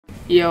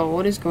Yo,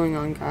 what is going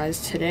on,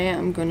 guys? Today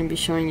I'm going to be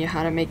showing you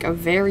how to make a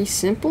very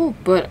simple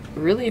but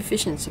really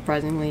efficient,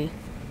 surprisingly,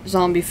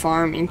 zombie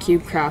farm in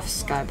Cubecraft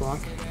Skyblock.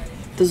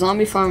 The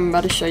zombie farm I'm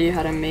about to show you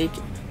how to make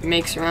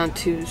makes around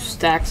 2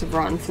 stacks of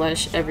rotten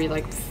flesh every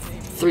like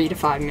 3 to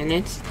 5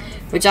 minutes,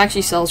 which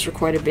actually sells for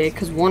quite a bit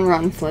because 1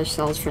 rotten flesh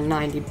sells for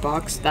 90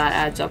 bucks. That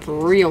adds up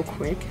real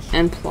quick.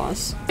 And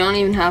plus, you don't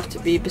even have to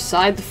be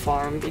beside the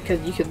farm because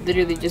you could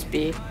literally just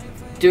be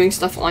doing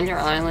stuff on your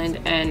island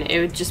and it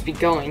would just be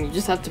going. You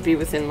just have to be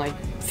within like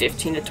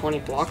 15 to 20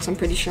 blocks, I'm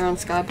pretty sure, on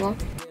Skyblock.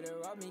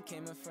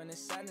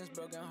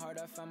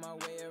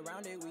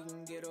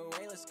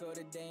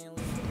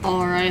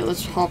 Alright,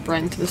 let's hop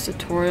right into this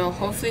tutorial.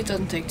 Hopefully it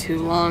doesn't take too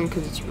long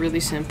because it's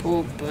really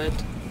simple, but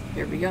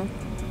here we go.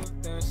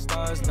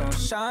 Stars don't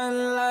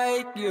shine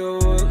like you,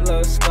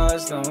 love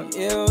scars don't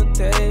yield,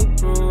 they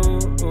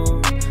bruise.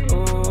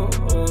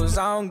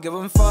 I don't give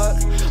a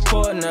fuck.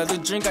 Pour another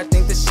drink, I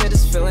think this shit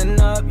is filling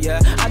up. Yeah,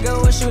 I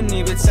got what you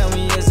need, but tell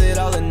me, is it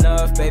all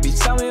enough, baby?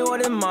 Tell me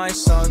what it might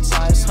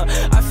sometimes.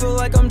 I feel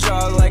like I'm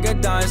drugged like a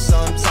dime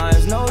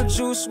sometimes. No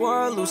juice,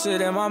 world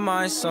lucid in my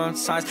mind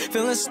sometimes.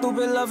 Feeling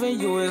stupid, loving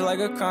you is like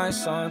a crime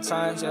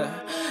sometimes. Yeah,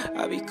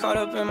 I be caught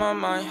up in my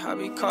mind. I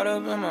be caught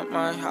up in my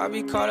mind. I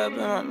be caught up in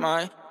my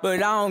mind.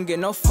 But I don't get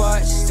no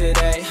fucks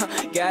today.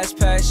 Gas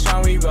pack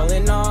strong, we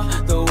rolling all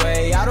the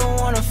way. I don't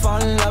wanna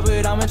fall in love,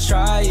 but I'ma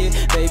try it.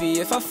 Baby,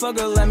 if I fuck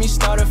her, let me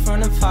start her from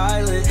the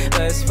pilot.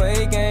 Let's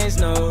play games,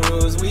 no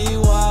rules. We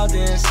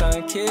wildin',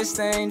 sun-kissed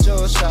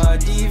angels,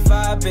 shawty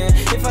vibing.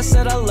 If I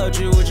said I loved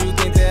you, would you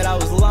think that I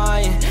was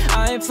lying?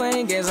 I ain't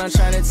playing games, I'm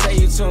trying to take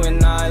you to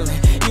an island.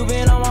 You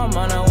been on my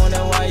mind, I wonder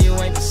why you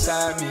ain't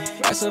beside me.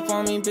 Rise up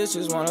on me,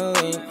 bitches wanna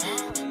link.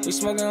 We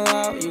smoking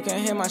loud, you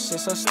can't hear my shit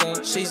so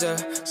stink. She's a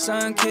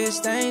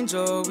sun-kissed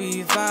angel,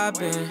 we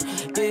vibing.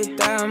 Get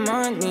that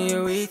money,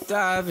 we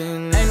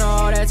thriving. Ain't no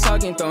all that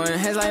talking, throwing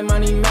hands like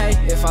money made.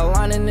 If I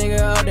line a nigga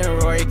up, then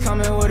Rory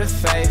coming with a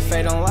fade.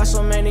 Fade don't lost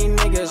so many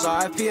niggas,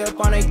 RIP up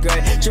on a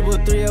grave.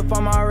 333 up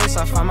on my wrist,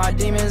 I find my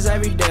demons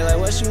every day. Like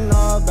what you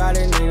know about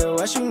it, nigga,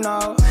 what you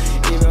know?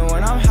 Even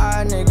when I'm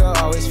high, nigga,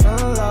 always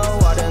feeling low.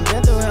 I done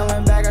been through hell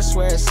and back, I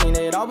swear I've seen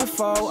it all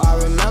before.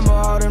 I remember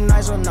all them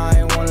nights when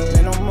I ain't wanna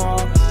live no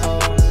more.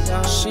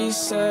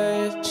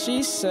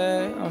 She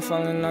said, I'm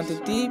falling out the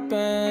deep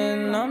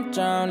end, I'm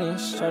drowning.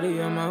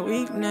 Shawty on my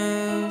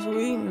weakness.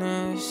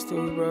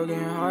 2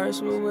 broken hearts,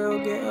 but we'll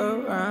get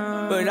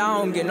around. But I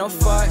don't get no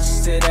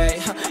fucks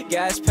today.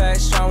 Gas pack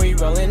strong, we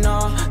rolling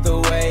all the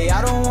way.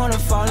 I don't wanna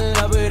fall in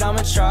love, but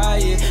I'ma try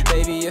it.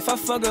 Baby, if I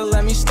fuck her,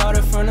 let me start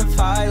her from the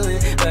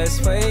pilot. Let's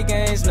play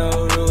games,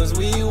 no rules.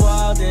 We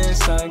wildin',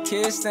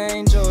 sun-kissed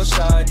angels,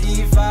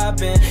 shawty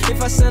vibing.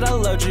 If I said I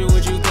loved you,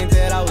 would you think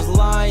that I was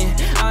lying?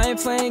 I ain't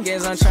playing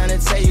games, I'm trying to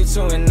take you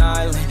to an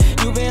island.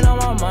 You been on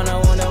my mind, I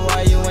wonder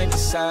why you ain't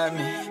beside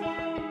me.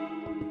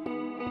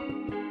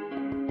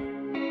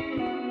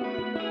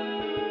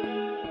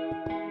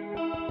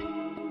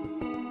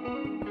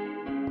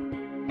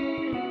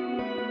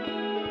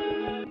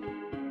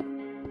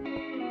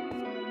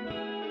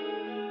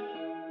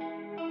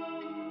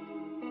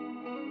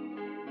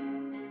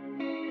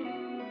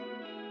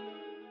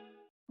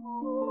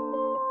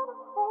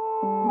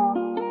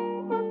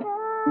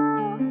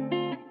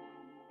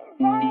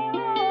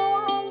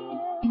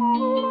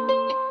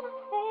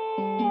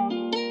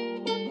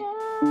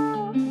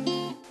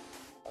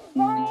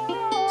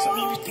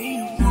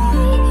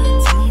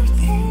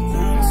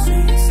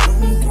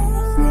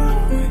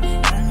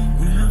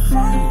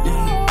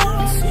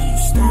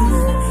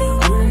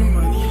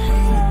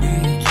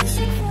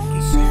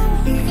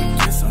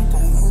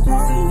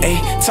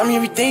 Tell me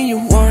everything you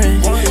want,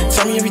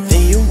 tell me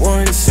everything you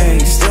want to say.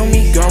 Just tell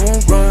me go,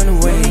 won't run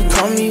away.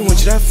 Call me when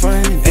you have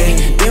fun today.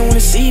 Didn't wanna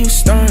see you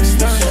stun.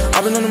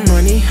 I've been on the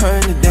money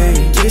hunt today.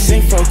 Get the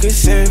same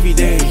focus every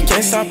day.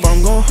 Can't stop,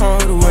 I'm going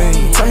hard away.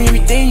 Tell me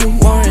everything you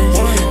want,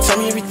 tell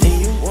me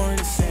everything you want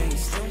to say.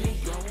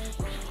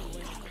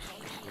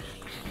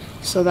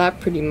 So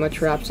that pretty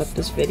much wraps up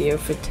this video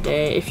for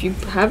today. If you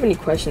have any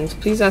questions,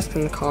 please ask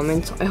in the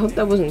comments. I hope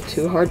that wasn't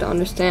too hard to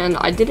understand.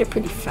 I did it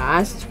pretty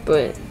fast,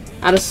 but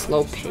at a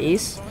slow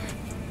pace.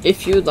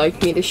 If you'd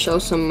like me to show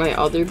some of my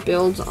other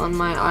builds on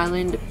my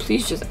island,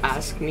 please just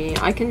ask me.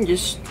 I can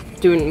just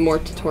do more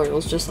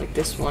tutorials just like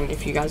this one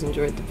if you guys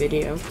enjoyed the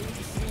video.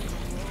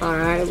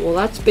 Alright, well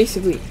that's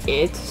basically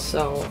it,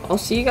 so I'll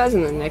see you guys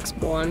in the next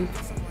one.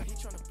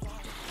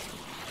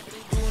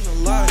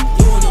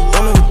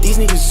 These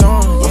niggas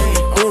on,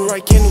 do it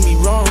right, can't do me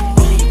wrong.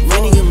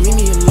 Running and leave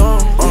me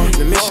alone.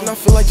 The mission, I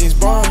feel like James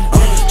Bond.